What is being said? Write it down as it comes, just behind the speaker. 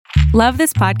Love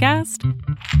this podcast?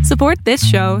 Support this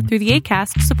show through the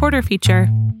Acast supporter feature.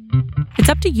 It's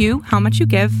up to you how much you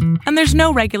give, and there's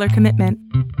no regular commitment.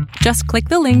 Just click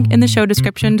the link in the show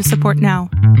description to support now.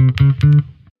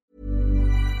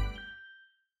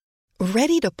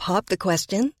 Ready to pop the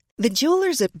question? The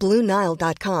jewelers at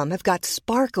BlueNile.com have got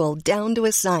sparkle down to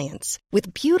a science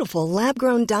with beautiful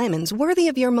lab-grown diamonds worthy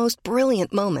of your most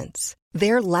brilliant moments.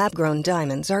 Their lab-grown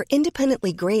diamonds are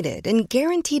independently graded and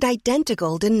guaranteed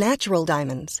identical to natural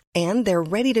diamonds, and they're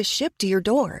ready to ship to your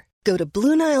door. Go to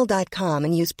BlueNile.com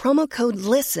and use promo code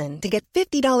LISTEN to get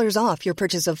 $50 off your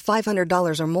purchase of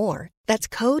 $500 or more. That's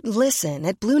code LISTEN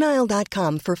at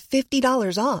BlueNile.com for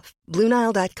 $50 off.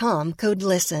 BlueNile.com, code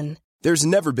LISTEN. There's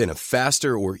never been a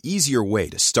faster or easier way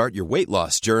to start your weight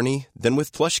loss journey than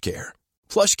with PlushCare.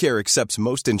 PlushCare accepts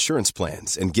most insurance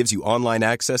plans and gives you online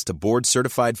access to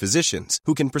board-certified physicians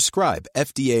who can prescribe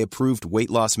FDA-approved weight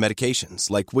loss medications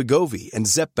like Wegovy and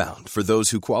Zepbound for those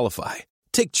who qualify.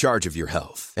 Take charge of your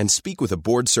health and speak with a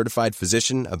board-certified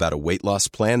physician about a weight loss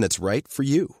plan that's right for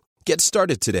you. Get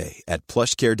started today at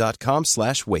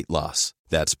plushcare.com/weight-loss.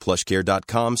 That's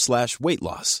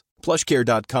plushcare.com/weight-loss.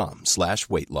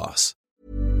 plushcare.com/weight-loss.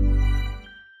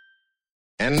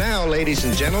 And now, ladies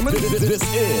and gentlemen, this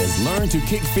is Learn to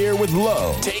Kick Fear with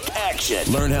Low. Take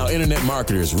action. Learn how internet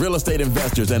marketers, real estate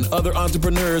investors, and other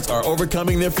entrepreneurs are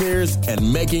overcoming their fears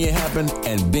and making it happen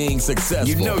and being successful.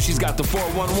 you know she's got the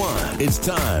 411. It's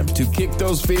time to kick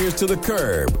those fears to the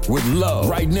curb with Low.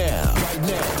 Right now. Right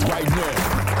now.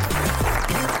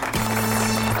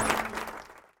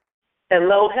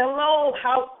 Hello.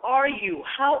 How are you?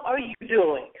 How are you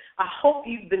doing? I hope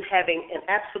you've been having an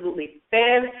absolutely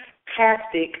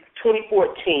fantastic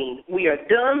 2014. We are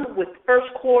done with the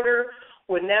first quarter.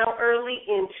 We're now early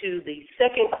into the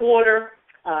second quarter.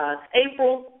 It's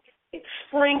April. It's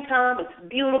springtime. It's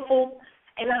beautiful.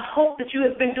 And I hope that you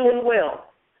have been doing well.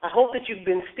 I hope that you've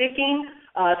been sticking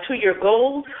to your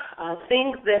goals,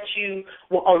 things that you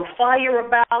were on fire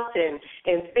about and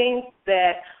things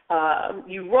that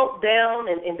you wrote down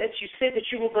and that you said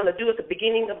that you were going to do at the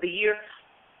beginning of the year.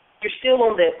 You're still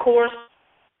on that course,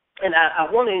 and I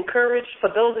want to encourage, for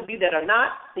those of you that are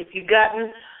not, if you've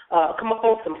come up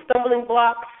on some stumbling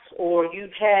blocks or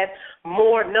you've had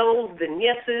more no's than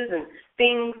yeses and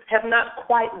things have not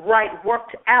quite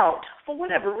worked out for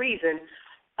whatever reason,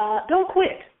 don't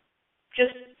quit.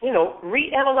 Just,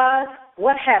 reanalyze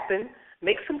what happened,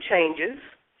 make some changes,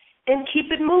 and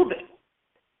keep it moving.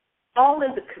 All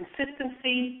in the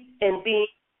consistency and being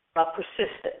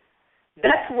persistent.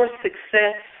 That's where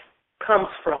success comes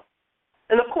from.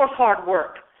 And, of course, hard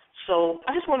work. So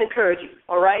I just want to encourage you,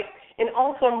 all right? And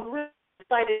also I'm really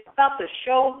excited about the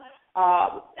show.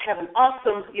 Have an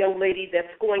awesome young lady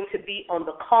that's going to be on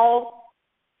the call.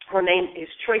 Her name is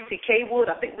Tracy Kaywood.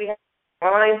 I think we have a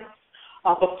line.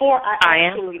 Before I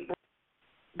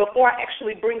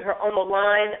actually bring her on the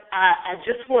line, I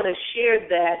just want to share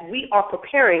that we are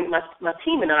preparing, my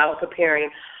team and I are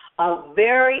preparing a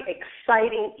very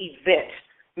exciting event,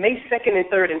 May 2nd and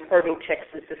 3rd in Irving,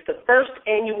 Texas. It's the first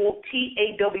annual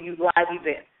TAW Live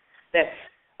event. That's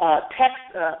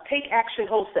Take Action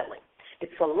Wholesaling.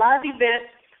 It's a live event.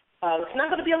 It's not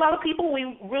going to be a lot of people.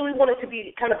 We really want it to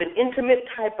be kind of an intimate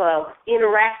type of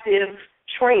interactive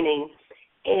training.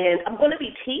 And I'm going to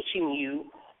be teaching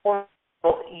you on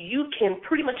how you can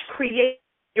pretty much create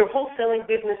your wholesaling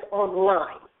business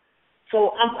online.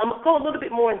 So I'm going to go a little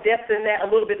bit more in depth in that a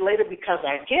little bit later because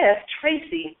our guest,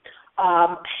 Tracy,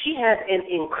 she has an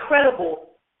incredible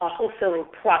wholesaling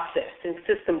process and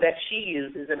system that she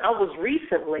uses. And I was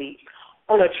recently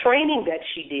on a training that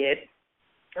she did,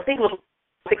 I think it was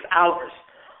 6 hours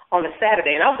on a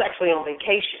Saturday, and I was actually on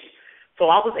vacation. So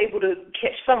I was able to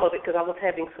catch some of it because I was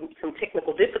having some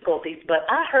technical difficulties, but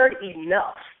I heard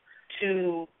enough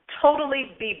to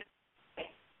totally be,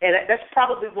 and that's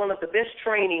probably one of the best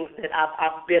trainings that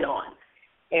I've been on.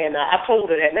 And I told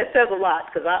her that, and that says a lot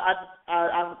because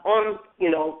I'm on,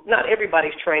 not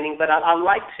everybody's training, but I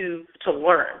like to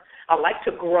learn. I like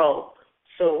to grow.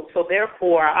 So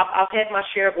therefore, I've had my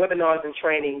share of webinars and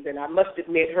trainings, and I must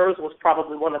admit hers was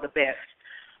probably one of the best.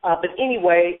 But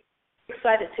anyway,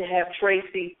 excited to have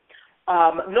Tracy.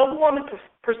 No woman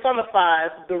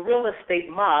personifies the real estate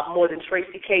mob more than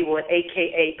Tracy Kaywood,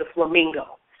 a.k.a. the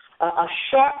Flamingo. A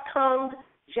sharp-tongued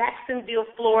Jacksonville,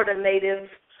 Florida native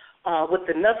with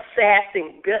enough sass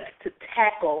and guts to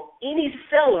tackle any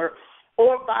seller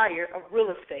or buyer of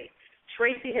real estate.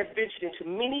 Tracy has ventured into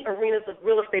many arenas of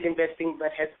real estate investing,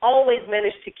 but has always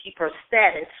managed to keep her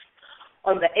status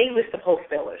on the A-list of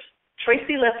wholesalers.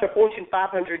 Tracy left her Fortune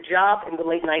 500 job in the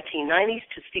late 1990s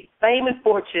to seek fame and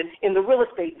fortune in the real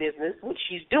estate business, which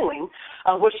she's doing,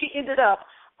 where she ended up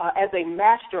as a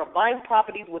master of buying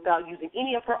properties without using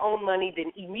any of her own money,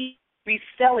 then immediately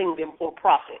reselling them for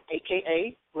profit,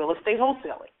 a.k.a. real estate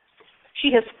wholesaling.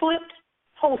 She has flipped,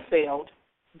 wholesaled,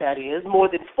 that is, more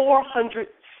than 400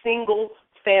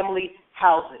 single-family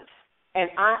houses. And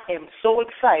I am so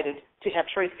excited to have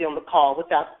Tracy on the call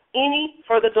without any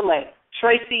further delay.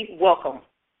 Tracy, welcome.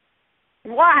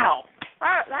 Wow.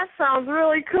 That sounds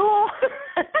really cool.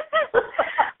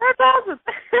 That's awesome.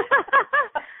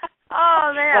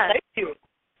 Oh, man. Well, thank you.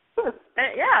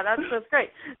 Yeah, that's great.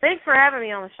 Thanks for having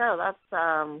me on the show. That's,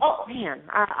 man,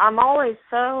 I'm always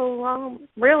so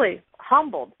really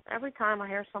humbled every time I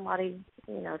hear somebody,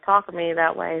 talk to me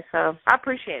that way. So I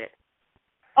appreciate it.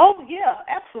 Oh, yeah,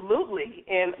 absolutely.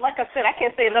 And like I said, I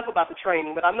can't say enough about the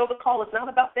training, but I know the call is not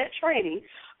about that training.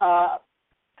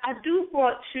 I do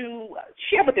want to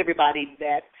share with everybody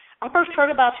that I first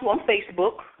heard about you on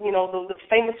Facebook, the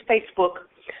famous Facebook,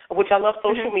 which I love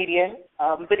social media.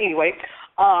 But anyway,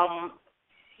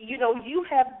 you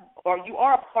have, or you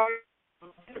are a part of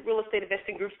different real estate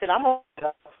investing groups that I'm on,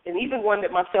 and even one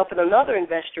that myself and another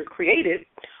investor created.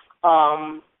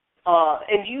 And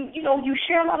you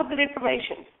share a lot of good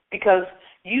information because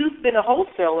you've been a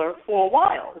wholesaler for a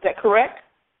while. Is that correct?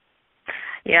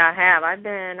 Yeah, I have. I've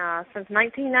been since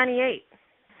 1998.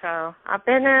 So I've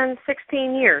been in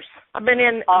 16 years. I've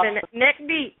been neck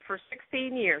deep for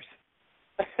 16 years.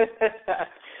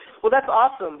 Well, that's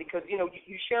awesome because,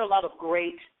 you share a lot of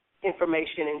great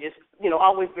information and just,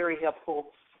 always very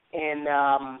helpful. And,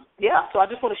 so I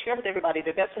just want to share with everybody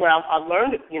that that's where I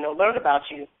learned about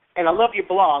you. And I love your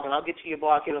blog, and I'll get to your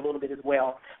blog in a little bit as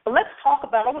well. But let's talk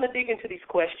about, I want to dig into these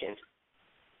questions.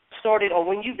 Started on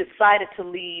when you decided to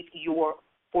leave your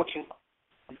Fortune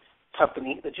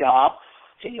company, the job,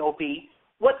 JOB.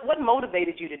 What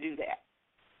motivated you to do that?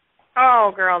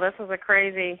 Oh, girl, this was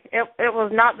it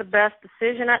was not the best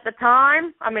decision at the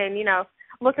time. I mean,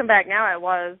 looking back now, it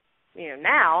was,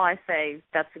 now I say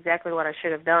that's exactly what I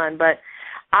should have done. But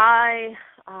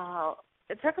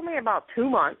it took me about 2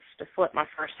 months to flip my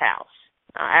first house.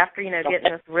 After, getting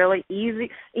this really easy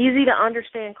to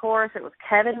understand course. It was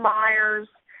Kevin Myers'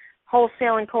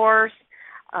 wholesaling course,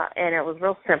 and it was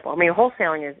real simple. I mean,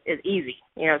 wholesaling is easy.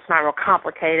 It's not real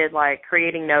complicated like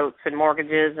creating notes and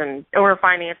mortgages and owner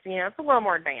financing. It's a little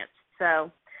more advanced.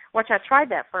 So, which I tried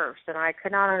that first, and I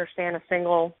could not understand a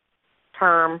single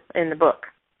term in the book.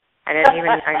 I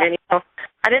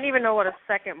didn't even know what a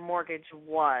second mortgage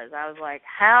was. I was like,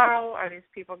 how are these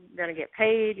people going to get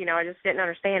paid? I just didn't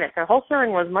understand it. So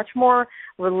wholesaling was much more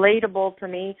relatable to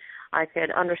me. I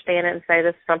could understand it and say,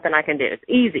 this is something I can do. It's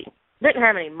easy. Didn't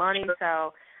have any money,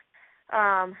 so,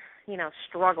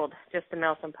 struggled just to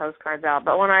mail some postcards out.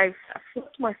 But when I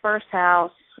flipped my first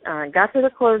house, got to the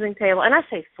closing table, and I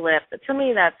say flip, but to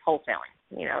me that's wholesaling.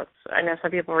 I know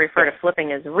some people refer to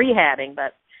flipping as rehabbing,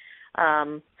 but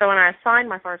so when I signed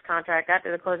my first contract, got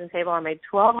to the closing table, I made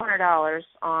 $1,200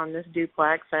 on this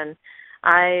duplex, and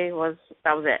that was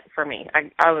it for me.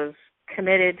 I was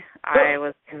committed. I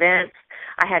was convinced.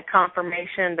 I had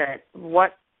confirmation that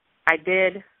what I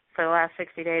did for the last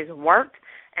 60 days worked,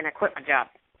 and I quit my job.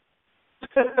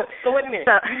 So wait a minute.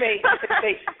 You made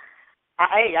hey,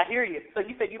 I hear you. So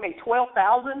you said you made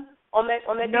 $12,000 on that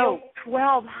deal? No,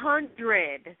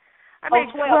 $1,200. I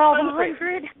made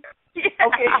 $1,200. Yeah.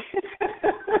 Okay.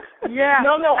 Yeah.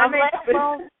 No, I'm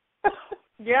laughing.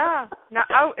 Yeah.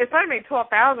 Now, if I made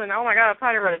 $12,000, oh my God, I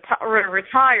probably would have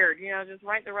retired. Just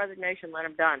write the resignation, let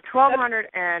them done. $1,200,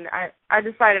 and I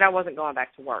decided I wasn't going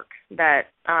back to work. That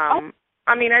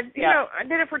I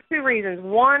did it for two reasons.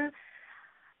 One,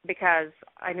 because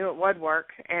I knew it would work,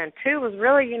 and two was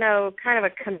really, kind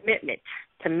of a commitment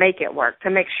to make it work, to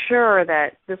make sure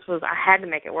that I had to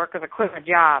make it work because I quit my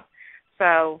job.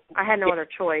 So I had no other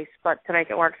choice but to make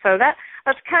it work. So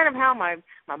that's kind of how my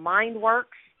mind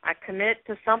works. I commit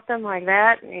to something like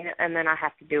that, and then I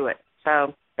have to do it.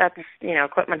 So that's,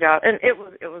 quit my job. And it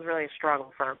was really a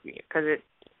struggle for me because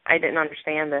I didn't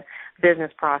understand the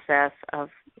business process of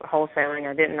wholesaling.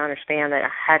 I didn't understand that I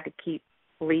had to keep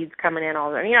leads coming in all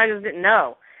the time. I just didn't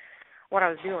know what I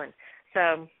was doing.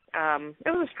 So it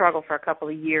was a struggle for a couple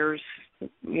of years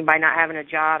by not having a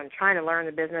job and trying to learn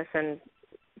the business, and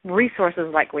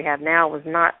resources like we have now was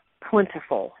not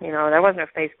plentiful. There wasn't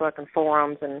a Facebook and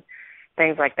forums and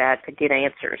things like that to get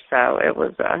answers. So it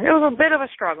was a bit of a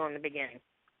struggle in the beginning.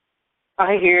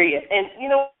 I hear you. And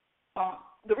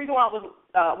the reason why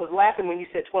I was laughing when you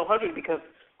said $1,200 because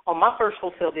on my first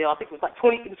wholesale deal, I think it was like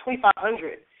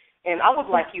 $2,500, and I was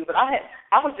like you, but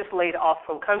I was just laid off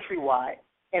from Countrywide,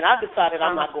 and I decided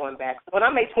I'm not going back. When I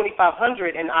made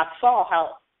 $2,500 and I saw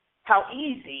how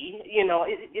easy,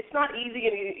 it's not easy,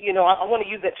 and, I want to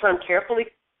use that term carefully.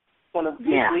 I want to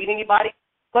mislead anybody.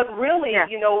 But really, that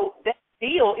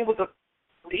deal, it was a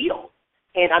deal.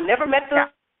 And I never met the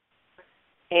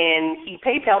and he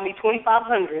PayPal me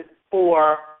 $2,500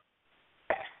 for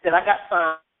that I got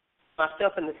signed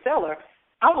myself and the seller.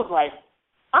 I was like,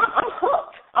 I'm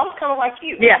hooked. I was kind of like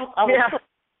you. Yeah. I was hooked.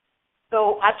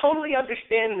 So I totally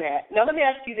understand that. Now let me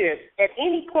ask you this: at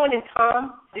any point in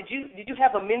time, did you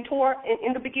have a mentor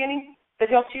in the beginning that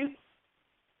helped you?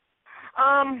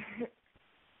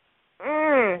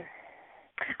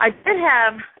 I did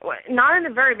have, not in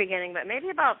the very beginning, but maybe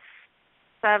about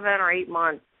 7 or 8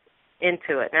 months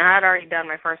into it. And I had already done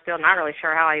my first deal. Not really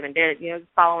sure how I even did it,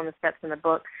 following the steps in the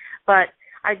book. But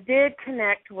I did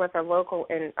connect with a local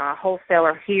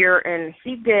wholesaler here, and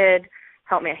he did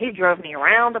help me. He drove me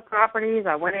around the properties.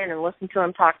 I went in and listened to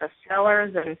him talk to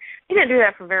sellers, and he didn't do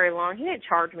that for very long. He didn't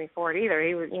charge me for it either.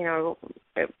 He was,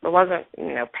 it wasn't,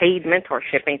 paid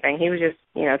mentorship or anything. He was just,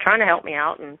 trying to help me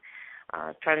out and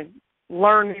trying to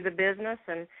learn me the business,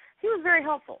 and he was very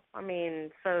helpful. I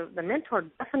mean, so the mentor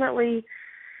definitely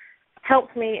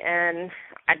helped me, and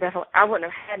I wouldn't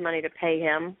have had money to pay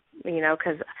him,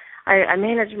 because I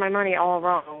managed my money all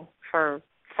wrong for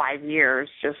 5 years,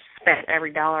 just spent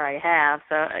every dollar I have.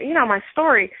 So, my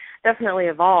story definitely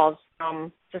evolves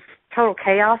from just total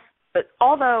chaos. But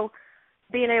although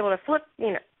being able to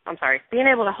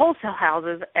wholesale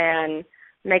houses and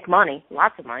make money,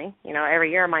 lots of money,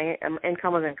 every year my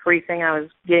income was increasing. I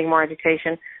was getting more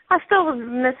education. I still was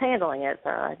mishandling it. So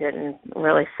I didn't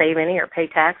really save any or pay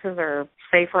taxes or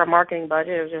save for a marketing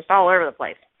budget. It was just all over the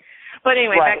place. But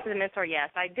anyway, back to the mentor. Yes,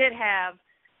 I did have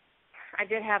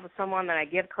someone that I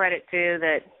give credit to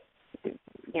that,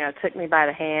 took me by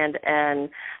the hand and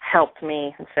helped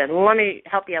me and said, let me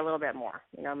help you a little bit more.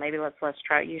 Maybe let's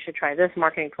try, you should try this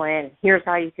marketing plan. Here's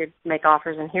how you could make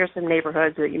offers, and here's some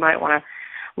neighborhoods that you might want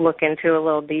to look into a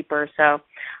little deeper. So,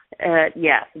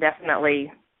 yes,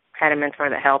 definitely had a mentor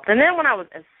that helped. And then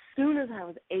as soon as I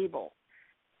was able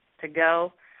to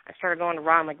go, I started going to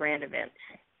Ron LeGrand events.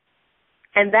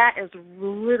 And that is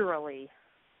literally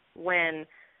when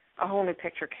a whole new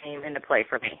picture came into play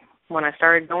for me. When I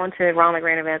started going to Ron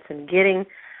LeGrand events and getting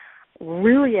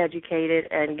really educated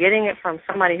and getting it from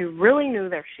somebody who really knew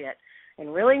their shit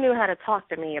and really knew how to talk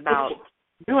to me about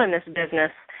doing this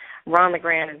business, Ron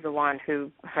LeGrand is the one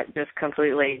who just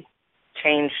completely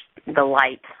changed the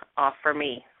light off for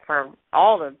me for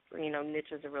all the,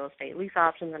 niches of real estate, lease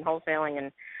options and wholesaling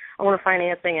and owner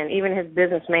financing and even his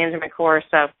business management course.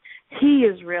 So he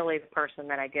is really the person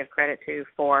that I give credit to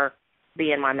for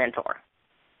being my mentor.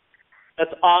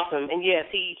 That's awesome. And yes,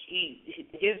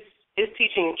 his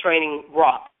teaching and training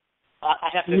rock. I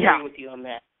have to agree with you on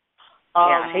that.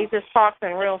 He just talks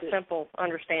in real simple,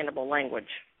 understandable language.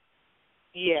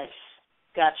 Yes,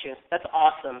 gotcha. That's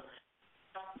awesome.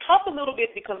 Talk a little bit,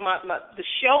 because the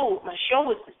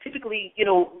show is typically,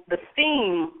 the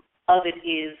theme of it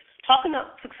is talking to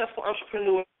successful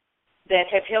entrepreneurs that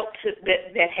have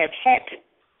that have had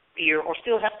fear or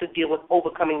still have to deal with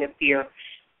overcoming their fear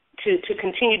to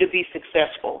continue to be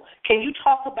successful. Can you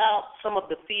talk about some of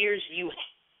the fears you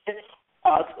had,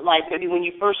 like maybe when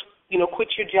you first, quit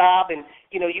your job and,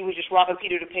 you were just robbing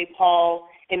Peter to pay Paul,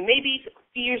 and maybe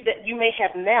fears that you may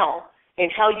have now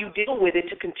and how you deal with it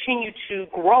to continue to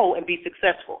grow and be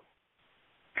successful?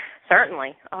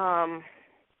 Certainly.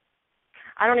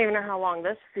 I don't even know how long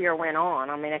this fear went on.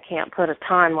 I mean, I can't put a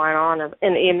timeline on it,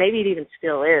 and maybe it even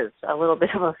still is a little bit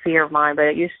of a fear of mine, but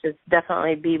it used to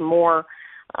definitely be more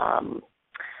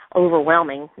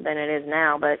overwhelming than it is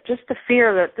now. But just the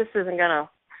fear that this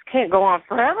can't go on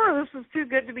forever. This is too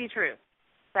good to be true.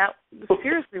 That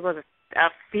seriously was a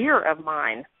fear of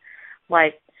mine.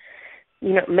 Like,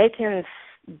 making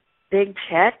big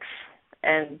checks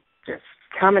and just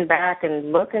coming back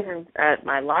and looking at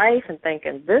my life and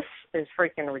thinking, this is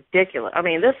freaking ridiculous. I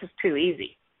mean, this is too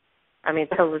easy. I mean,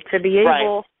 to be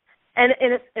able, and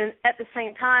at the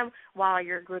same time, while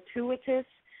you're gratuitous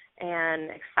and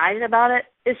excited about it,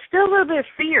 it's still a little bit of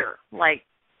fear. Like,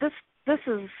 this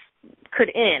could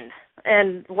end,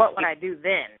 and what would I do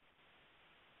then?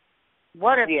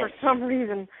 What if for some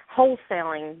reason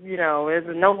wholesaling, is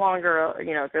no longer,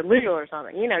 it's illegal or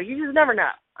something? You just never know.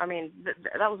 I mean,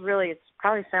 that was really, it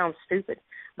probably sounds stupid,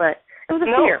 but it was a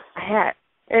fear I had.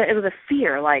 It was a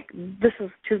fear, like, this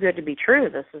is too good to be true.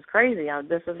 This is crazy.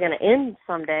 This is going to end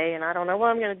someday, and I don't know what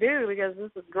I'm going to do because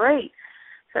this is great.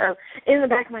 So in the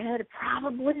back of my head, it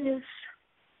probably is,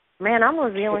 man, I'm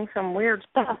revealing some weird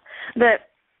stuff that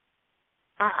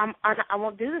I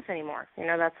won't do this anymore.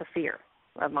 That's a fear.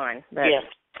 of mine. That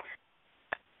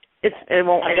it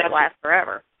won't last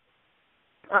forever.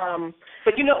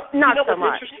 But not so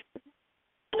much.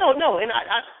 No, and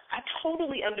I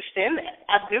totally understand that.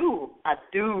 I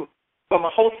do. From a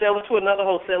wholesaler to another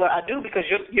wholesaler, I do, because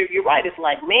you're right. It's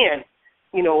like, man,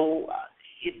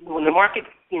 when the market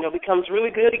becomes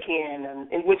really good again,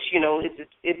 and in which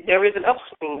there is an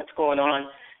upswing that's going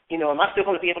on, am I still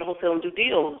going to be able to wholesale and do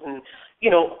deals? And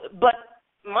but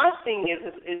my thing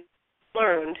is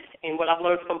learned, and what I've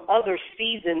learned from other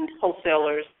seasoned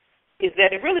wholesalers is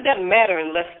that it really doesn't matter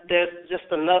unless there's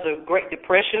just another Great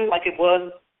Depression like it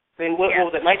was in what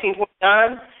was it,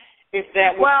 1929? If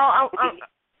that was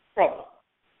trouble.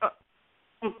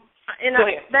 And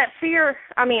that fear.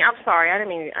 I mean, I'm sorry. I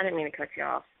didn't mean to cut you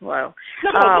off. Well,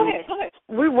 no, go ahead.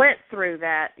 We went through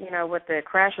that. With the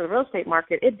crash of the real estate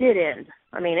market, it did end.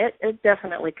 I mean, it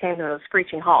definitely came to a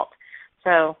screeching halt.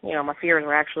 So, my fears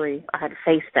were actually, I had to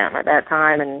face them at that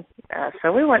time. And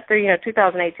so we went through,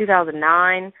 2008,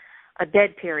 2009, a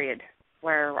dead period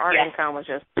where our income was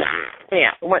just,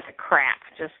 went to crap.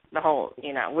 Just the whole,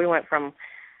 we went from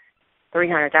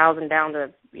 $300,000 down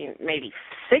to maybe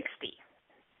 $60,000.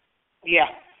 Yeah.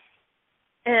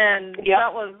 And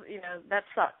that was, that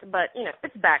sucked. But,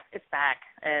 it's back,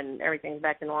 and everything's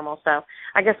back to normal. So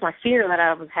I guess my fear that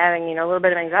I was having, a little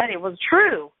bit of anxiety was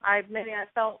true. Maybe I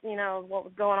felt, what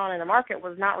was going on in the market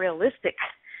was not realistic.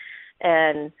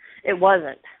 And it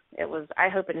wasn't. It was, I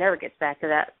hope it never gets back to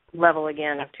that level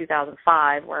again of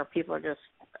 2005 where people are just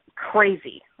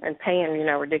crazy and paying,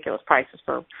 ridiculous prices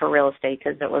for real estate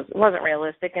because it wasn't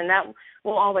realistic. And that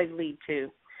will always lead to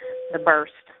the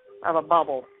burst of a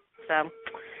bubble. So.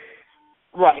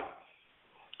 Right.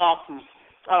 Awesome.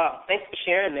 Thanks for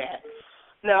sharing that.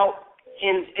 Now,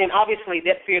 and obviously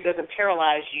that fear doesn't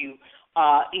paralyze you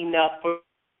enough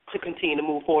to continue to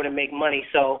move forward and make money.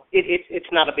 So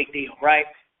it's not a big deal, right?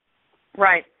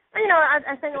 Right.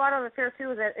 I think a lot of the fear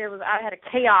too is that I had a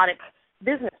chaotic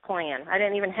business plan. I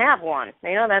didn't even have one.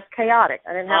 That's chaotic.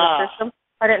 I didn't have a system.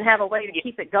 I didn't have a way to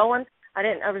keep it going.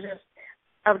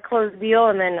 I would close the deal,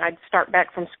 and then I'd start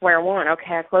back from square one.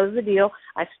 Okay, I closed the deal.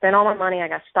 I spent all my money. I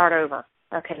got to start over.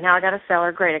 Okay, now I got a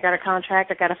seller. Great. I got a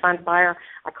contract. I got to find a buyer.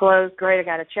 I closed. Great. I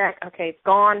got a check. Okay, it's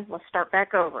gone. Let's start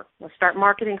back over. Let's start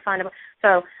marketing.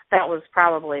 So that was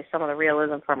probably some of the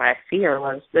realism for my fear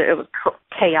was that it was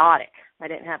chaotic. I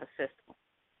didn't have a system.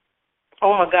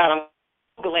 Oh, my God. I'm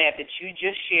so glad that you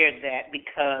just shared that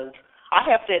because I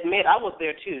have to admit I was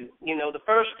there, too. The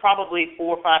first probably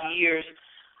 4 or 5 years,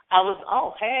 I was,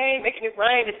 hey, making it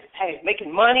rain,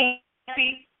 making money,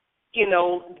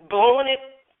 blowing it,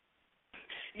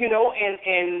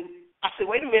 and I said,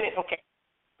 wait a minute, okay,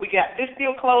 we got this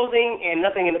deal closing and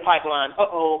nothing in the pipeline.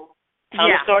 Time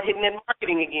to start hitting that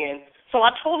marketing again. So I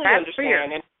totally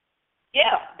understand. And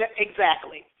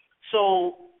exactly.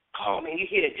 So, man, you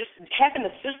hit it. Just having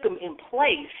a system in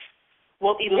place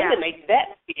will eliminate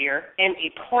that fear and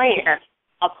a plan,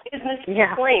 a business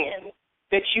plan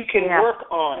that you can work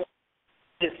on.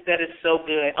 That is so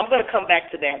good. I'm going to come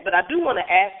back to that, but I do want to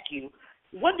ask you,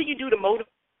 what do you do to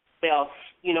motivate yourself,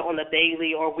 on a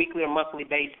daily or weekly or monthly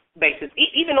basis,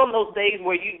 even on those days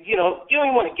where you don't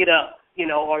even want to get up,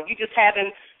 or you just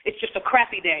it's just a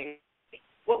crappy day.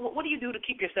 What do you do to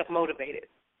keep yourself motivated?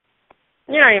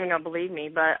 You're not even going to believe me,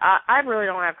 but I really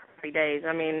don't have crappy days.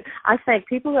 I mean, I think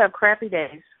people who have crappy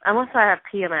days, unless I have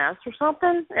PMS or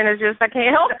something, and it's just I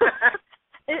can't help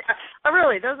it.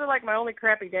 Really, those are like my only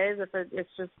crappy days. If it's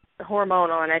just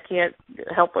hormonal and I can't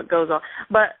help what goes on.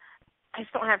 But I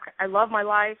just don't have. I love my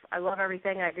life. I love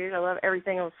everything I do. I love every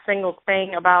single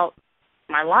thing about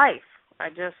my life.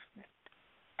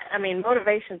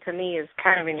 Motivation to me is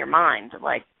kind of in your mind.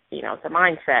 Like, it's a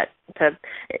mindset.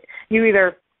 You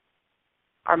either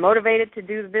are motivated to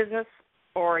do the business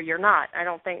or you're not. I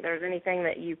don't think there's anything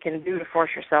that you can do to force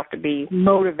yourself to be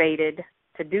motivated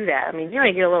to do that. I mean, you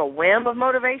only get a little whim of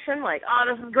motivation, like,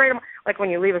 this is great. Like when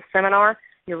you leave a seminar,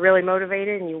 you're really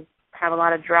motivated and you have a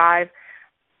lot of drive,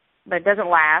 but it doesn't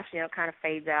last. It kind of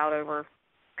fades out over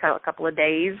a couple of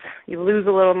days. You lose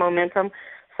a little momentum.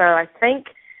 So I think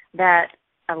that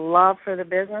a love for the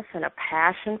business and a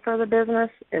passion for the business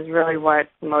is really what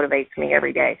motivates me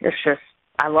every day. It's just,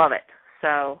 I love it.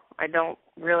 So I don't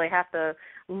really have to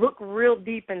look real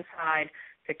deep inside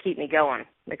to keep me going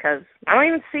because I don't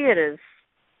even see it as,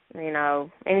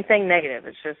 anything negative.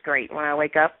 It's just great. When I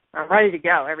wake up, I'm ready to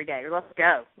go every day. Let's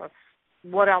go.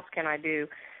 What else can I do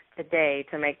today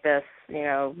to make this,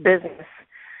 business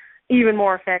even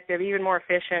more effective, even more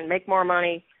efficient, make more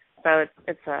money? So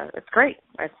it's great.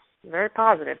 It's very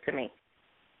positive to me.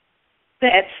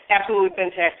 That's absolutely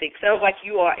fantastic. Sounds like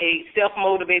you are a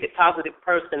self-motivated, positive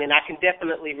person, and I can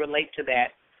definitely relate to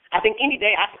that. I think any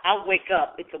day I wake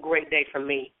up, it's a great day for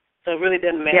me. So it really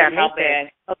doesn't matter how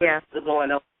bad others are going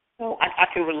on. So I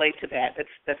can relate to that.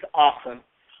 That's awesome.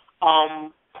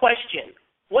 Question: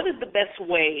 what is the best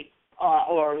way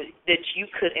or that you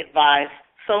could advise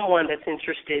someone that's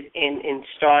interested in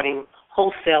starting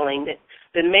wholesaling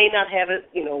that may not have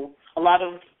a lot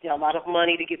of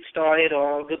money to get started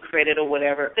or good credit or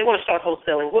whatever? If they want to start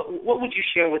wholesaling, what would you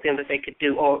share with them that they could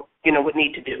do or would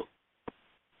need to do?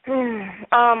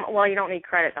 Well, you don't need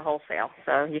credit to wholesale,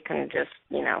 so you can just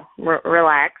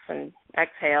relax and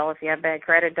exhale. If you have bad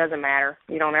credit, doesn't matter.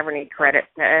 You don't ever need credit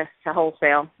to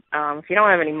wholesale. If you don't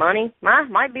have any money,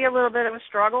 might be a little bit of a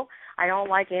struggle. I don't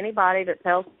like anybody that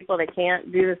tells people they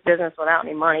can't do this business without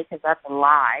any money, because that's a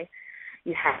lie.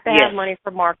 You have to have money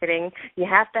for marketing. You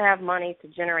have to have money to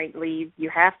generate leads. You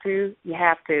have to.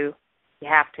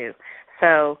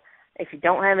 So if you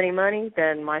don't have any money,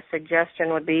 then my suggestion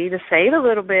would be to save a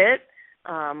little bit.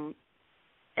 And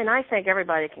I think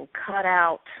everybody can cut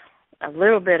out a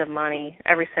little bit of money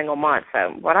every single month.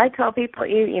 So what I tell people,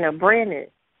 brand new.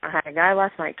 I had a guy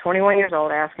last night, 21 years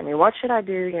old, asking me, what should I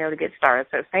do, to get started?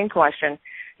 So same question.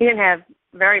 He didn't have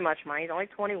very much money. He's only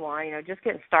 21, just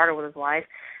getting started with his life.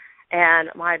 And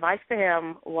my advice to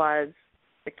him was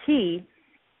the key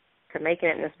to making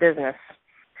it in this business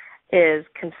is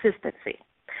consistency.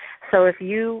 So if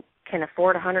you can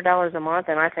afford $100 a month,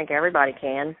 and I think everybody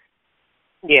can,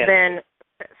 then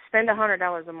spend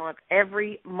 $100 a month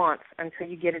every month until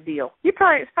you get a deal. It's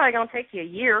probably going to take you a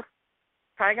year.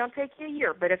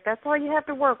 But if that's all you have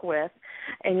to work with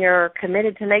and you're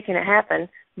committed to making it happen,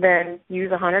 then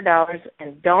use $100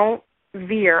 and don't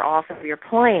veer off of your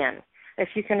plan. If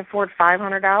you can afford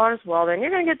 $500, well, then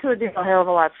you're going to get to a deal a hell of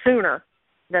a lot sooner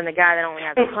than the guy that only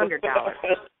has $100.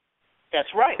 That's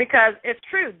right. Because it's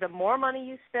true. The more money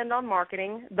you spend on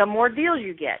marketing, the more deals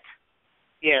you get.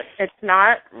 Yes. It's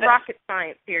not rocket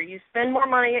science here. You spend more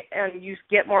money and you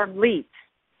get more leads.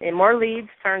 And more leads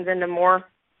turns into more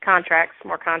contracts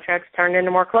turn into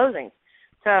more closings.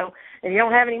 So if you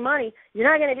don't have any money, you're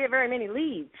not going to get very many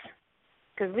leads,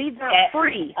 because leads aren't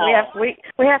free.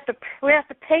 We have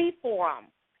to pay for them.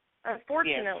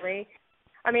 Unfortunately,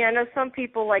 I mean, I know some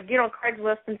people get on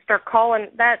Craigslist and start calling.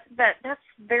 That's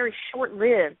very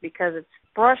short-lived, because it's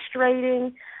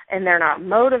frustrating and they're not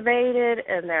motivated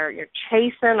and you're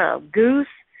chasing a goose,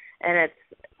 and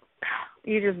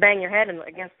you just bang your head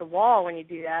against the wall when you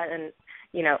do that. And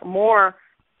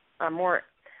a more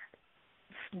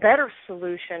better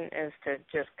solution is to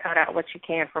just cut out what you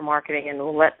can for marketing and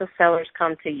let the sellers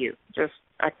come to you. Just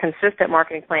a consistent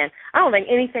marketing plan. I don't think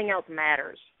anything else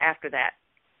matters after that.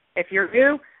 If you're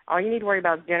new, all you need to worry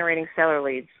about is generating seller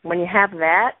leads. When you have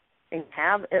that and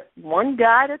have one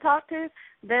guy to talk to,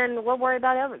 then we'll worry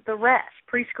about the rest,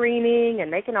 pre-screening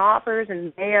and making offers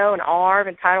and Mayo and ARV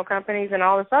and title companies and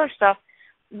all this other stuff.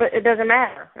 But it doesn't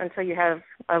matter until you have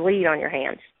a lead on your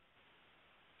hands.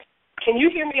 Can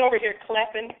you hear me over here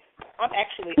clapping? I'm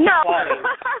actually applauding.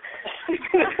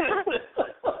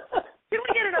 Can we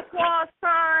get an applause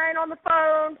sign on the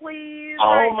phone, please?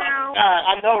 Oh, my God.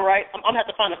 I know, right? I'm going to have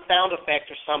to find a sound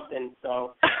effect or something.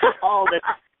 So,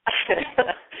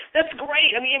 that's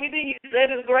great. I mean, everything you said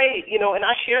is great, and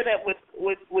I share that with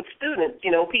students,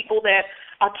 people that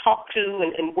I talk to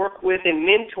and work with and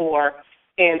mentor.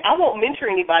 And I won't mentor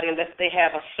anybody unless they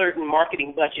have a certain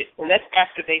marketing budget, and that's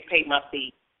after they pay my fee.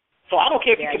 So I don't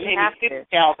care if you can pay me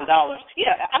 $50,000.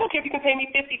 Yeah, I don't care if you can pay me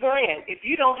 $50,000. If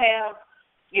you don't have,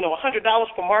 $100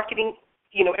 for marketing,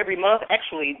 every month,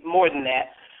 actually more than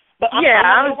that. But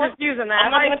I was just using that.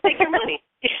 I'm not going to take your money.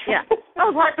 Yeah, that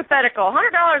was hypothetical.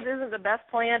 $100 isn't the best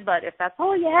plan, but if that's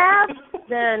all you have,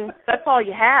 then that's all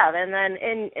you have. And then,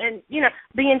 and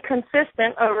being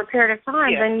consistent over a period of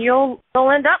time, then you'll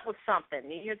end up with something.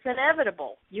 It's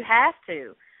inevitable. You have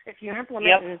to. If you're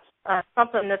implementing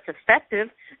something that's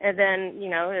effective, and then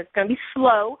it's going to be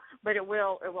slow, but it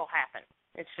will happen.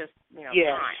 It's just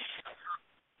time.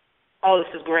 Oh, this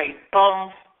is great.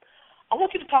 I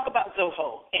want you to talk about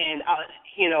Zoho, and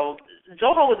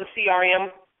Zoho is a CRM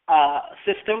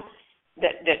system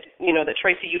that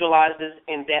Tracy utilizes,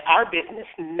 and that our business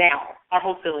now, our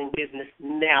wholesaling business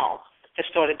now, has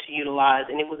started to utilize,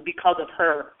 and it was because of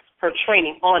her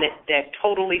training on it that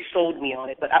totally sold me on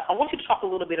it. But I want you to talk a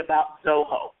little bit about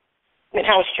Zoho and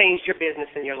how it's changed your business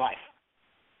and your life.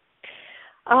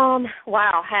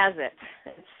 Wow, has it?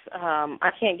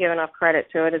 I can't give enough credit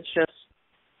to it.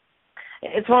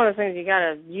 It's one of those things you got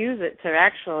to use it to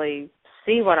actually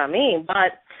see what I mean.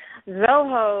 But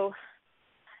Zoho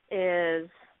is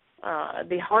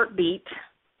the heartbeat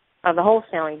of the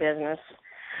wholesaling business,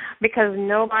 because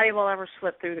nobody will ever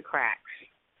slip through the cracks.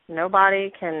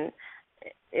 Nobody can,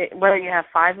 whether you have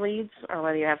 5 leads or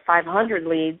whether you have 500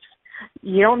 leads,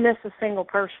 you don't miss a single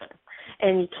person.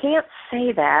 And you can't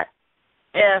say that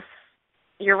if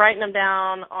you're writing them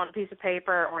down on a piece of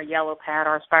paper or a yellow pad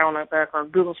or a spiral notebook or a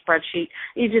Google spreadsheet.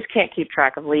 You just can't keep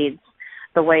track of leads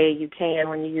the way you can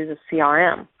when you use a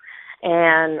CRM.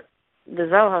 And the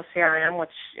Zoho CRM, which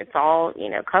it's all,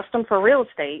 custom for real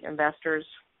estate investors,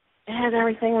 it has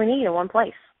everything we need in one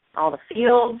place. All the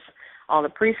fields, all the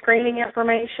pre-screening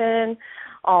information,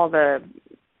 all the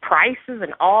prices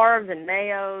and ARVs and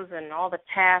NAOs and all the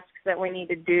tasks that we need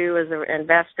to do as an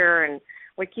investor, and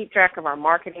we keep track of our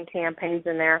marketing campaigns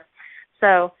in there.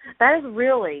 So that is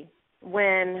really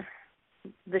when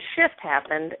the shift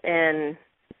happened in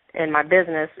my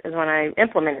business, is when I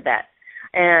implemented that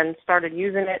and started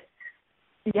using it.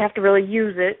 You have to really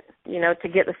use it, to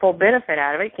get the full benefit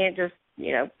out of it. You can't just,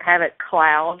 have it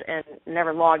cloud and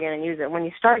never log in and use it. When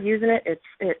you start using it,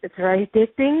 it's very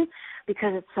addicting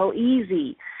because it's so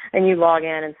easy. And you log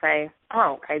in and say,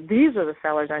 oh, okay, these are the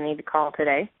sellers I need to call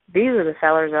today. These are the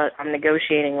sellers that I'm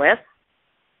negotiating with.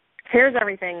 Here's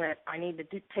everything that I need to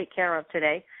take care of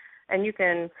today. And you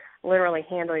can literally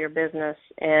handle your business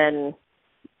and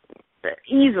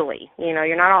easily.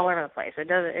 You're not all over the place.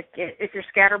 If you're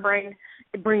scatterbrained,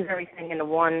 it brings everything into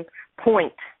one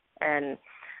point. And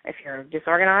if you're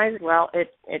disorganized, well,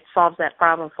 it solves that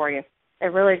problem for you. It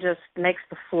really just makes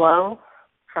the flow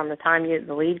from the time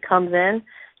the lead comes in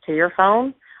to your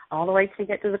phone all the way to you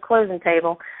get to the closing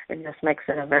table. It just makes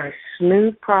it a very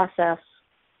smooth process.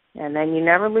 And then you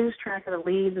never lose track of the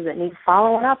leads that need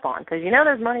following up on, because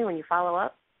there's money when you follow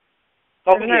up.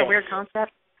 Isn't that a weird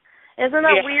concept? Isn't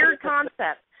that a weird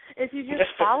concept? If you just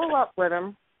follow up with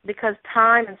them, because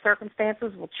time and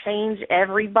circumstances will change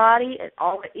everybody,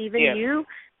 even you,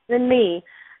 then me.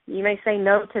 You may say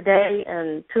no today,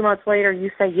 and 2 months later you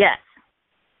say yes.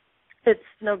 It's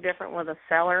no different with a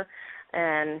seller,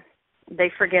 and they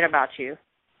forget about you.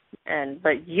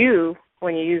 But you,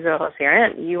 when you use Zoho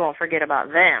CRM, you won't forget about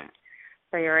them.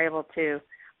 So you're able to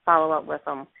follow up with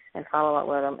them and follow up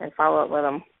with them and follow up with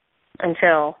them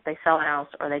until they sell a house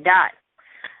or they die.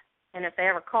 And if they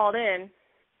ever called in,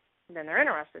 then they're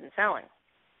interested in selling.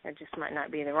 It just might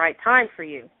not be the right time for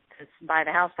you to buy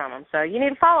the house from them. So you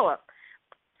need a follow-up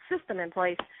system in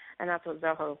place, and that's what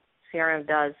Zoho CRM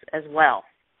does as well.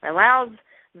 It allows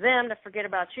them to forget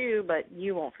about you, but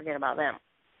you won't forget about them.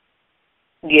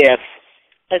 Yes,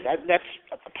 that's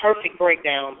a perfect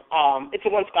breakdown. It's a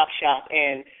one-stop shop,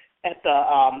 and at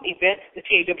the event, the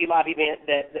TAW Live event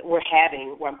that we're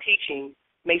having, where I'm teaching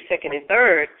May 2nd and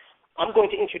 3rd, I'm going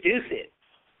to introduce it.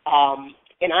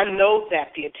 And I know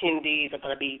that the attendees are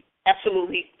going to be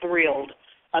absolutely thrilled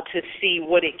to see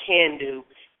what it can do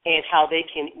and how they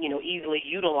can, easily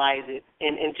utilize it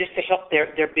and just to help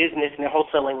their business and their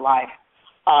wholesaling life,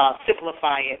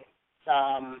 simplify it,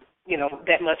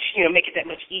 that much, make it that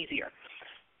much easier.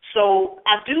 So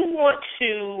I do want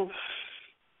to,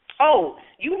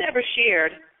 you never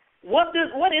shared, what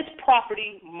is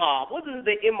Property Mob? What does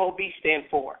the MOB stand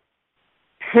for?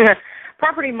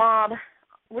 Property Mob,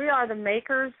 we are the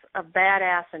makers of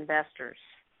Badass Investors.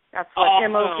 That's what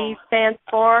MOB stands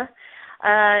for.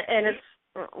 And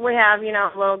we have,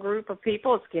 a little group of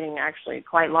people. It's getting actually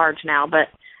quite large now, but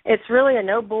it's really a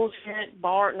no bullshit,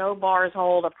 no bars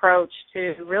hold approach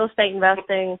to real estate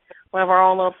investing. We have our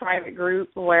own little private group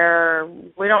where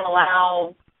we don't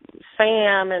allow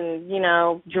spam and,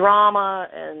 drama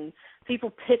and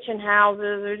people pitching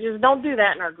houses. We just don't do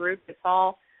that in our group. It's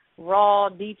all raw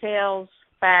details,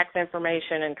 facts,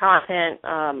 information, and content.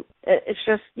 It's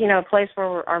just, a place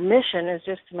where our mission is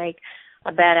just to make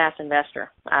a badass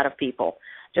investor out of people,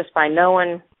 just by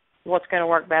knowing what's going to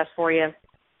work best for you,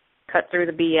 cut through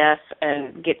the BS,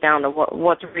 and get down to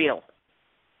what's real.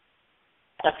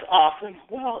 That's awesome.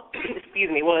 Well, excuse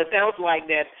me. Well, it sounds like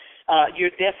that you're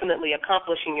definitely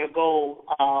accomplishing your goal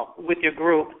with your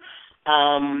group.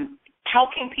 How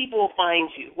can people find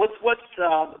you? What's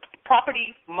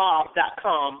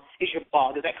PropertyMob.com is your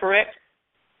blog. Is that correct?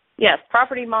 Yes,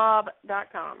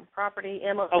 PropertyMob.com. Property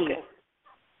MOB. Okay.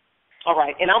 All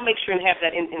right, and I'll make sure and have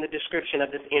that in the description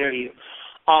of this interview.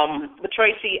 But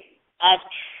Tracy, I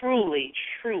truly,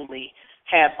 truly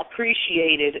have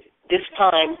appreciated this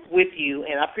time with you,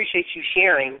 and I appreciate you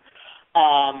sharing,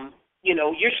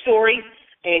 your story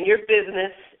and your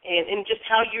business and just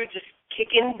how you're just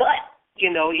kicking butt,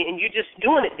 and you're just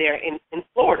doing it there in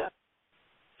Florida.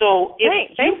 So if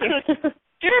you could,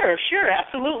 sure,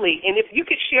 absolutely. And if you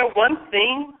could share one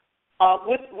thing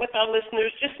with our listeners,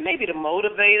 just maybe to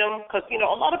motivate them, because, a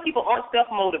lot of people aren't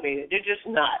self-motivated. They're just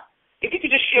not. If you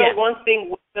could just share one thing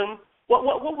with them, what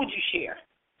would you share?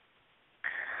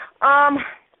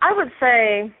 I would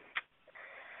say,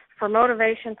 for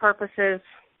motivation purposes,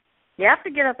 you have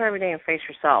to get up every day and face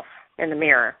yourself in the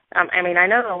mirror. I mean, I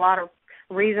know a lot of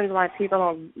reasons why people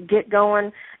don't get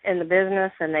going in the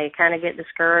business and they kind of get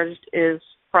discouraged is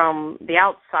from the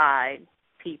outside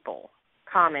people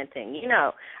commenting. You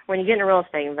know, when you get into real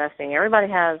estate investing, everybody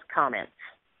has comments.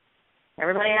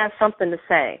 Everybody has something to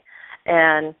say.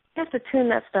 And you have to tune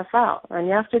that stuff out, and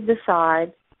you have to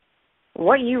decide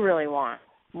what you really want.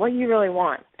 What you really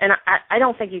want. And I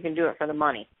don't think you can do it for the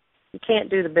money. You can't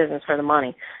do the business for the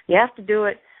money. You have to do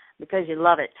it because you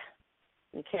love it.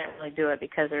 You can't really do it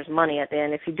because there's money at the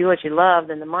end. If you do what you love,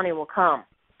 then the money will come.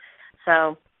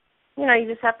 So, you know, you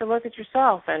just have to look at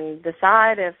yourself and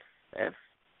decide if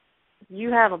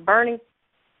you have a burning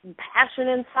passion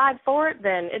inside for it,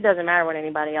 then it doesn't matter what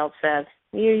anybody else says.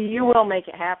 You will make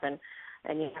it happen,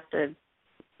 and you have to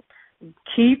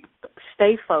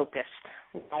stay focused.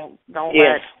 Don't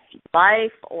let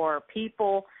life or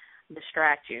people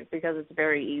distract you, because it's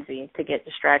very easy to get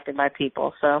distracted by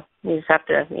people. So you just have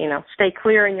to, you know, stay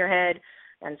clear in your head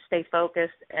and stay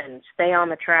focused and stay on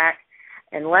the track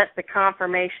and let the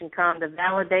confirmation come, the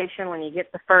validation when you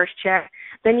get the first check.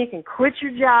 Then you can quit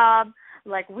your job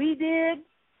like we did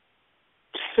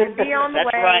and be on the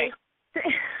way. Right.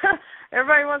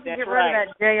 Everybody wants to get rid of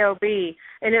that job,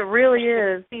 and it really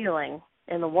is feeling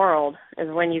in the world is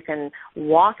when you can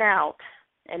walk out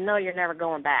and know you're never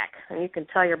going back. And you can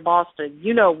tell your boss to,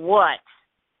 you know what,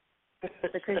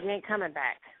 because you ain't coming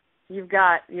back. You've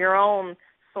got your own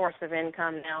source of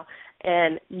income now,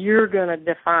 and you're going to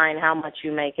define how much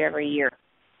you make every year.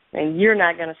 And you're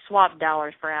not going to swap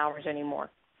dollars for hours anymore.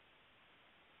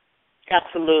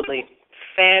 Absolutely.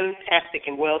 Fantastic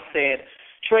and well said.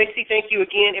 Tracy, thank you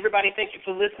again. Everybody, thank you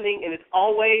for listening. And as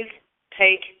always,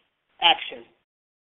 take action.